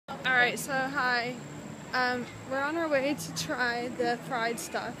Alright, so hi. We're on our way to try the fried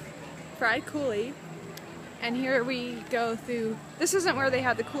stuff. Fried Kool-Aid. And here we go through, this isn't where they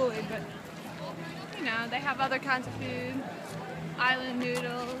have the Kool-Aid, but you know, they have other kinds of food. Island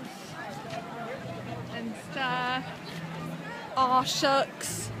noodles and stuff. Aw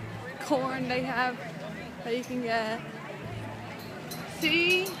shucks. Corn they have that you can get.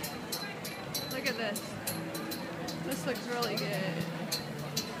 See? Look at this. This looks really good.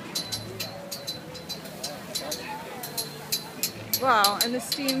 Wow, and the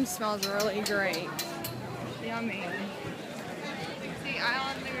steam smells really great. Yummy. See,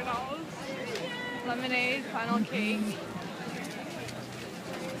 island noodles, lemonade, funnel cake,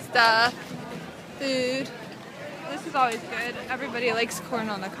 stuff, food. This is always good. Everybody likes corn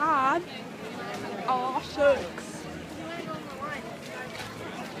on the cob. Aw, shucks.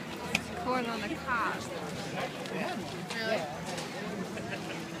 Corn on the cob. Really?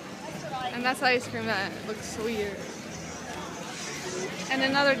 And that's ice cream that looks so weird. And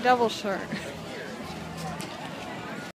another devil shirt.